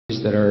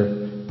that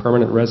are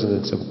permanent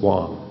residents of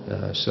Guam.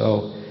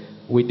 So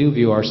we do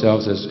view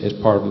ourselves as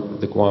part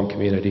of the Guam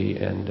community,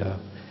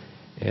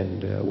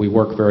 and we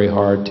work very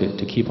hard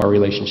to keep our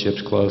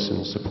relationships close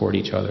and support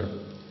each other.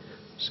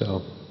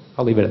 So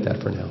I'll leave it at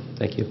that for now.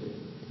 Thank you.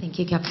 Thank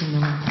you, Captain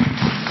Miller.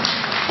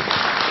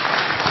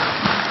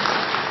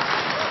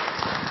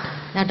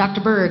 Now,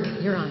 Dr.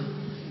 Berg, you're on.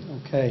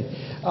 Okay.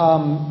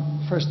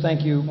 First,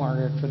 thank you,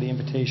 Margaret, for the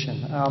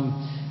invitation.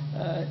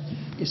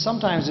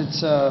 Sometimes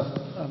it's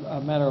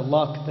a matter of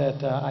luck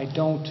that I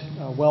don't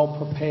well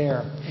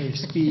prepare a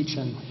speech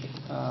and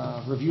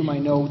review my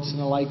notes and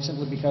the like,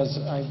 simply because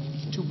I'm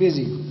too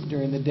busy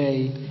during the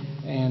day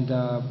and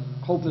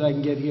hope that I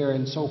can get here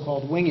and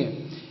so-called wing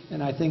it.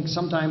 And I think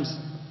sometimes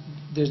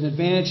there's an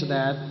advantage to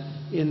that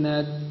in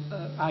that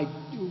I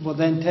will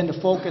then tend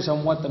to focus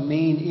on what the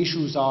main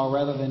issues are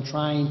rather than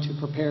trying to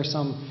prepare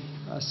some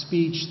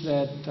speech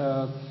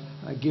that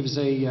gives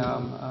a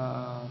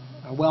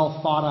well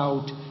thought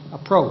out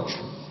approach,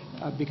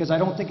 because I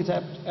don't think it's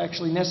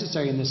actually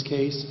necessary in this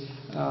case.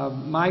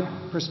 My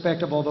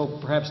perspective, although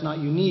perhaps not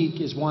unique,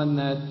 is one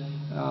that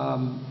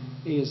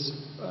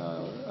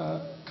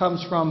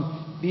comes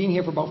from being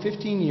here for about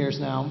 15 years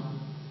now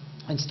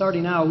and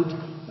starting out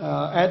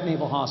at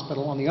Naval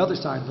Hospital on the other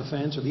side of the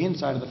fence, or the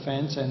inside of the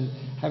fence, and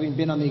having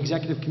been on the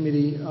executive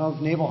committee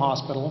of Naval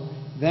Hospital,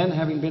 then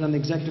having been on the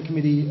executive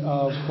committee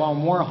of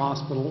Guam War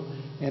Hospital,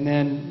 and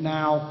then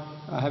now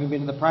having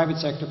been in the private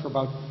sector for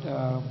about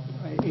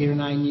 8 or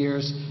 9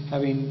 years,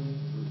 having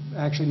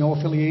actually no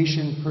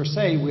affiliation per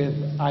se with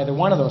either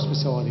one of those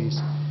facilities.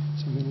 So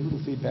I'm getting a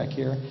little feedback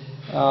here.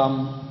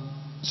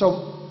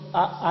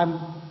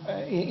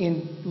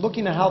 In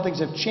looking at how things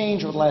have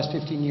changed over the last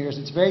 15 years,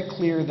 it's very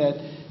clear that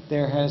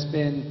there has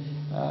been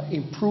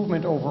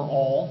improvement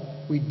overall.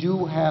 We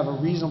do have a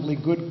reasonably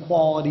good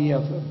quality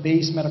of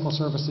base medical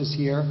services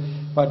here,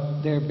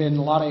 but there have been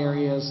a lot of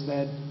areas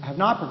that have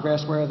not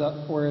progressed,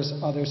 whereas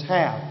others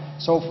have.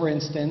 So, for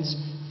instance,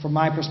 from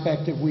my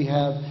perspective, we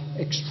have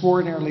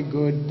extraordinarily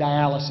good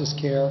dialysis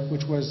care,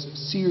 which was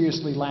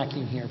seriously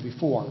lacking here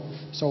before.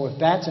 So if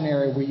that's an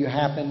area where you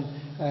happen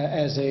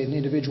as an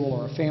individual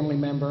or a family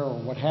member or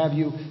what have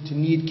you to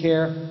need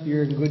care,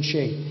 you're in good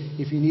shape.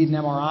 If you need an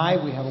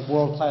MRI, we have a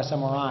world-class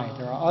MRI.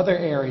 There are other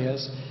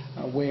areas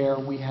where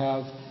we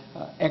have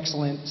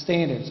excellent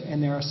standards,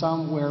 and there are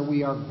some where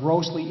we are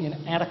grossly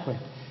inadequate.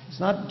 It's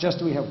not just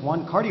that we have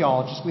one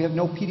cardiologist, we have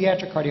no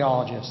pediatric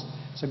cardiologist.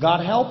 So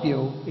God help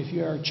you if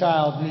your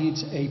child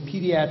needs a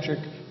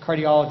pediatric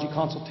cardiology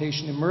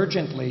consultation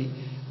emergently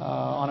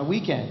on a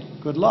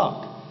weekend. Good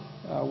luck.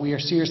 We are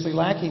seriously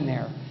lacking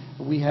there.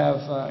 We have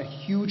a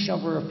huge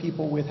number of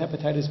people with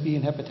hepatitis B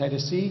and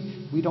hepatitis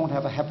C. We don't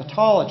have a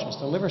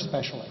hepatologist, a liver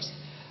specialist.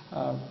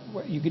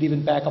 You could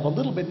even back up a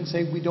little bit and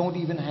say we don't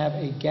even have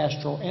a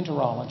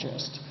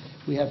gastroenterologist.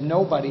 We have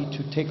nobody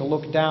to take a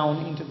look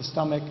down into the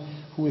stomach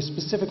who is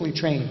specifically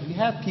trained. We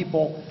have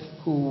people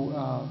who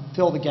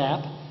fill the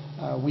gap.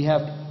 We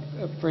have,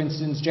 for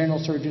instance, general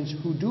surgeons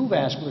who do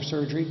vascular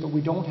surgery, but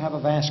we don't have a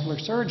vascular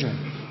surgeon.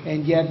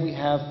 And yet we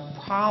have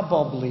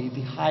probably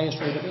the highest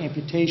rate of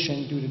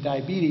amputation due to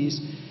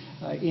diabetes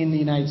in the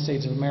United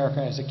States of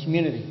America as a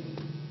community,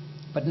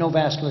 but no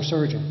vascular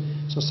surgeon.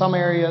 So some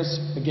areas,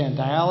 again,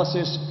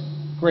 dialysis,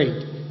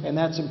 great, and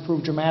that's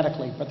improved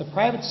dramatically. But the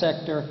private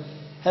sector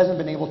hasn't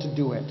been able to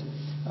do it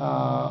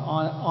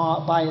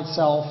by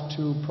itself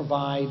to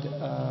provide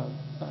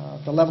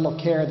the level of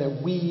care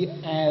that we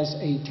as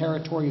a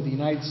territory of the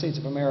United States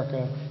of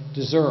America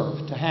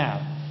deserve to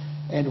have.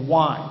 And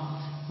why?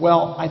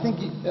 Well, I think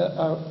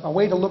a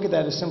way to look at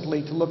that is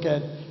simply to look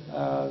at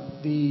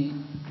the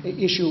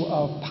issue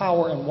of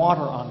power and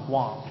water on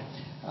Guam.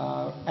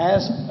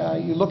 As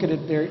you look at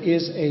it, there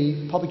is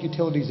a public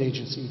utilities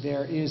agency.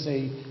 There is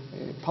a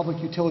public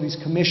utilities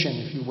commission,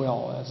 if you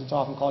will, as it's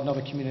often called in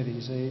other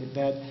communities,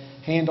 that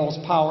handles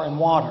power and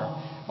water.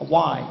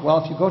 Why?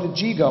 Well, if you go to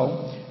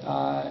GIGO,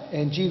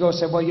 and GIGO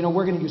said, well, you know,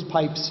 we're going to use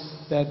pipes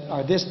that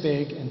are this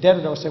big, and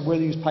Dededo said, we're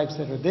going to use pipes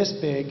that are this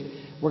big,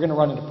 we're going to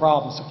run into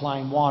problems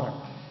supplying water.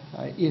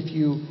 If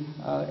you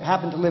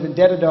happen to live in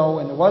Dededo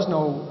and there was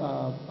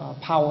no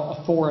power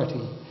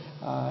authority,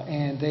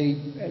 and they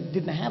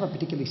didn't have a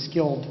particularly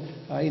skilled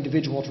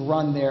individual to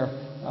run their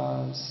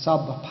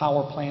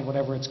sub-power plant,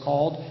 whatever it's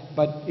called,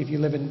 but if you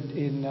live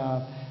in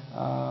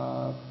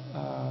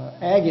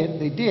Agate,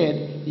 they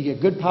did, you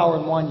get good power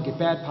in one, you get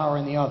bad power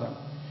in the other.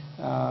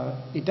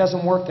 It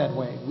doesn't work that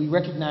way. We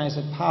recognize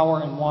that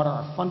power and water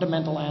are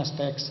fundamental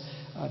aspects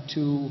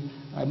to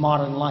a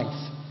modern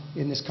life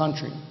in this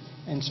country.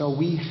 And so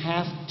we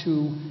have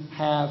to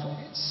have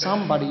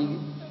somebody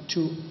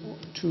to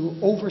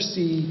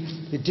oversee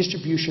the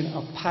distribution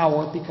of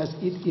power, because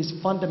it is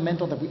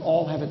fundamental that we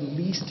all have at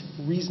least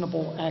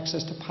reasonable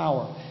access to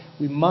power.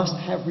 We must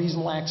have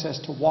reasonable access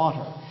to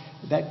water.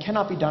 That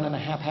cannot be done in a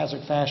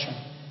haphazard fashion.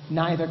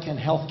 Neither can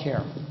health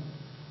care.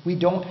 We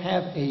don't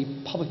have a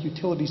public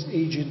utilities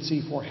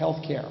agency for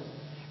health care,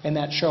 and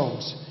that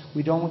shows.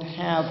 We don't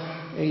have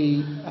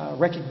a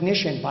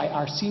recognition by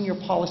our senior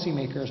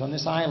policymakers on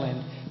this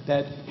island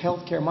that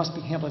healthcare must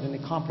be handled in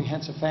a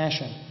comprehensive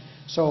fashion.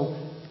 So,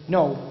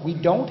 no, we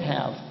don't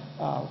have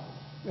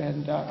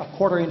a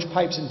quarter-inch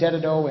pipes in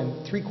Dededo and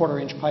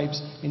three-quarter-inch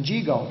pipes in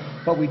Gigo,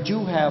 but we do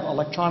have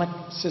electronic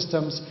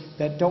systems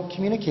that don't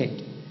communicate,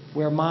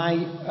 where my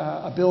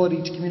ability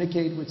to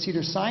communicate with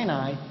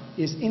Cedars-Sinai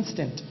is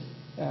instant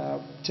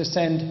to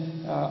send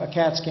a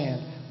CAT scan,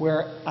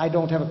 where I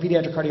don't have a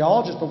pediatric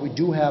cardiologist, but we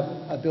do have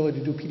ability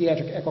to do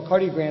pediatric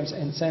echocardiograms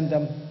and send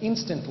them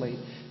instantly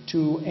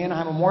to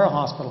Anaheim Memorial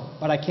Hospital,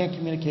 but I can't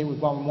communicate with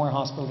Guam Memorial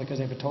Hospital because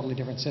they have a totally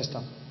different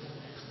system.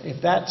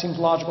 If that seems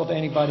logical to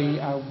anybody,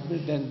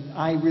 then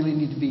I really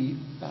need to be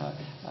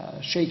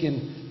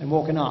shaken and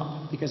woken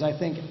up, because I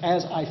think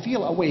as I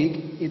feel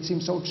awake, it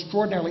seems so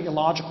extraordinarily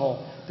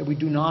illogical that we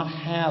do not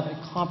have a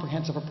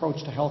comprehensive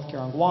approach to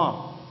healthcare on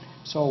Guam.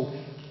 So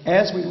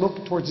as we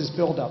look towards this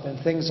buildup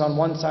and things on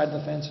one side of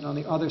the fence and on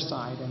the other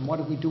side, and what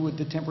do we do with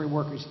the temporary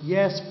workers,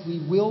 yes,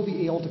 we will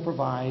be able to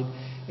provide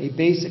a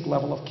basic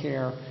level of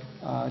care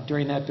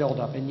during that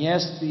buildup. And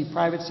yes, the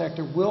private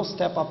sector will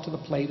step up to the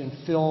plate and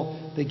fill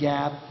the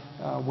gap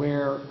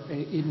where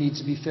it needs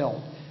to be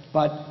filled.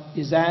 But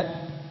is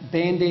that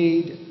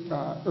Band-Aid,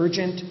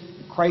 urgent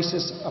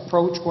crisis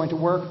approach going to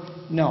work?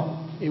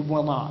 No, it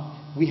will not.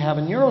 We have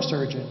a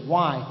neurosurgeon.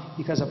 Why?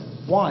 Because of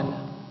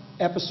one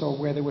episode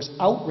where there was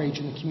outrage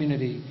in the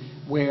community,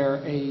 where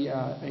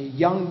a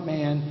young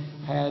man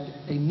had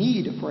a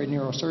need for a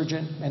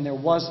neurosurgeon and there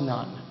was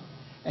none.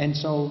 And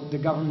so the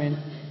government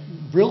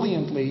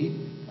brilliantly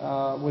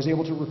was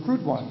able to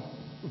recruit one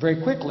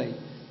very quickly.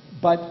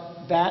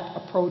 But that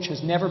approach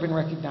has never been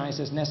recognized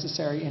as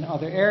necessary in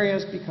other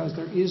areas because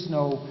there is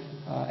no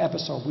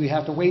episode. We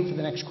have to wait for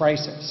the next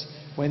crisis.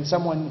 When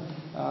someone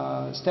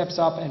steps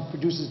up and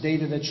produces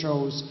data that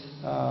shows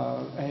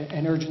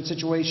an urgent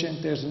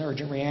situation, there's an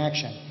urgent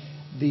reaction.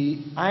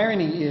 The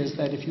irony is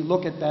that if you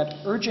look at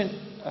that urgent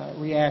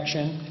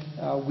reaction,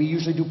 we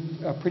usually do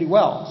pretty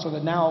well, so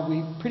that now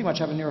we pretty much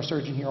have a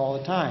neurosurgeon here all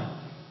the time.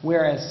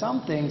 Whereas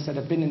some things that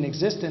have been in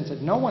existence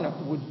that no one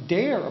would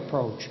dare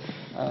approach,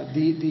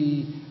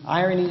 the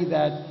irony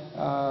that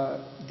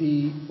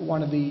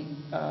one of the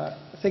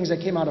things that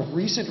came out of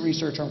recent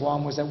research on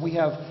Guam was that we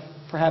have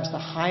perhaps the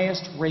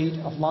highest rate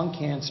of lung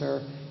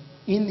cancer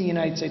in the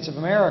United States of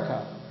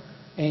America,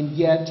 and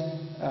yet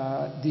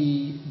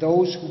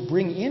those who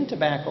bring in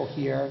tobacco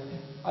here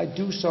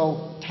do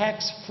so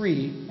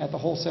tax-free at the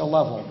wholesale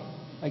level.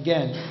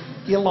 Again,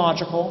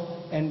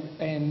 illogical,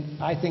 and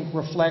I think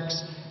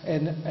reflects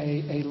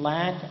a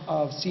lack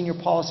of senior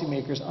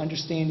policymakers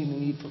understanding the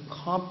need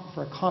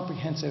for a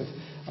comprehensive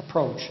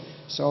approach.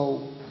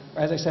 So,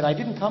 as I said, I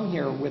didn't come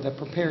here with a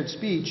prepared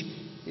speech.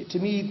 To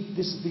me,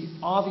 this is the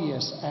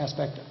obvious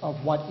aspect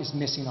of what is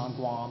missing on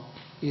Guam,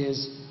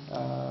 is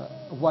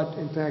what,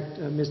 in fact,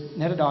 Ms.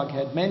 Netadog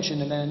had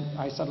mentioned, and then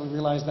I suddenly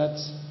realized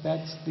that's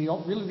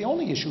really the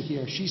only issue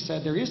here. She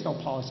said there is no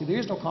policy, there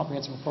is no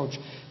comprehensive approach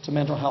to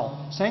mental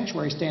health.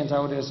 Sanctuary stands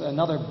out as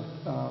another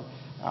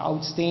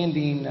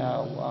outstanding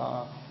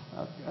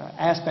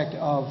aspect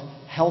of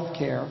health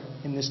care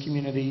in this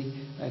community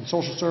and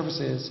social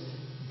services,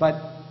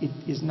 but it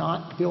is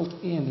not built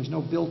in. There's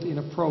no built-in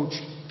approach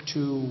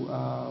to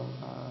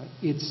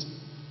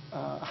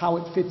how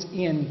it fits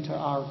into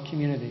our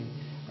community.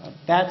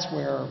 That's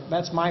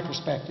my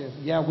perspective.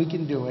 Yeah, we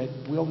can do it.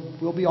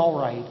 We'll be all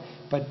right.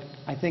 But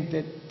I think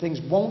that things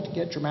won't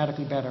get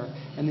dramatically better.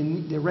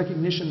 And the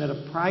recognition that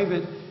a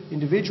private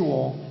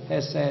individual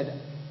has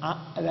said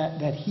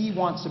that he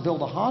wants to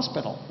build a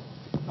hospital,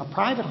 a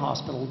private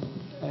hospital,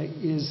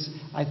 is,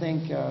 I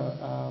think,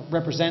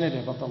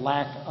 representative of the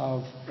lack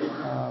of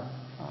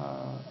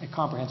a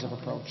comprehensive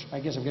approach. I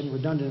guess I'm getting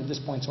redundant at this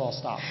point, so I'll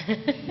stop.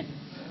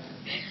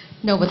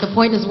 No, but the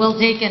point is well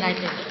taken, I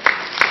think.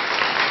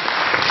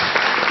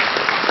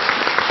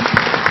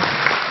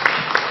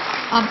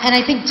 And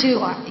I think, too,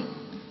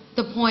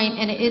 the point,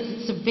 and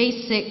it's a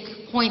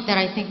basic point that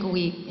I think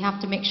we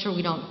have to make sure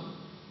we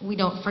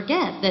don't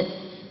forget, that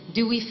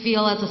do we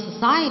feel as a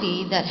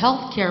society that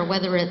health care,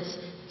 whether it's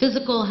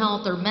physical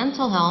health or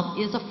mental health,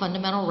 is a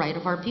fundamental right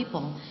of our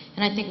people?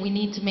 And I think we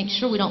need to make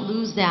sure we don't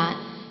lose that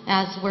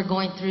as we're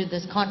going through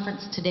this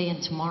conference today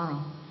and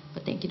tomorrow.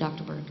 But thank you,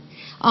 Dr. Berg.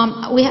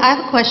 I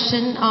have a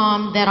question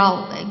that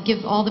I'll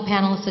give all the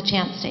panelists a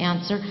chance to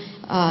answer,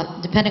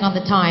 depending on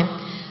the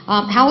time.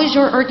 How is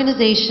your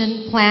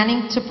organization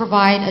planning to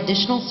provide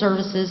additional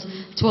services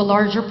to a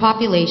larger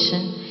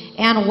population?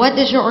 And what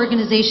does your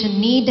organization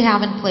need to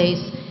have in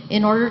place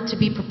in order to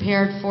be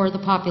prepared for the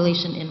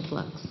population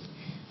influx?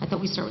 I thought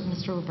we'd start with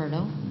Mr.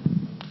 Roberto,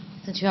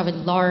 since you have a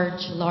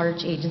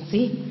large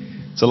agency.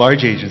 It's a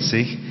large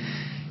agency,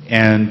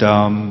 and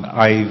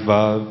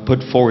I've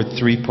put forward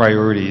 3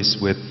 priorities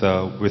with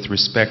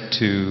respect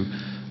to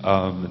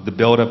the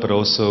build-up, but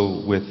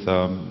also with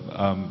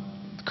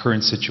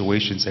current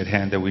situations at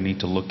hand that we need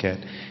to look at.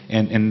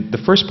 And the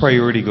first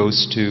priority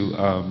goes to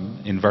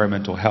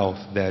environmental health,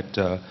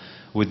 that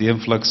with the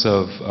influx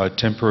of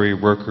temporary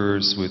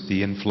workers, with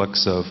the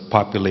influx of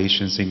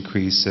populations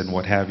increase and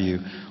what have you,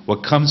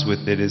 what comes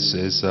with it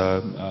is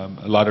a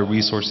lot of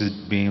resources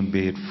being,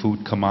 be it food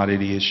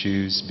commodity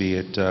issues, be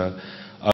it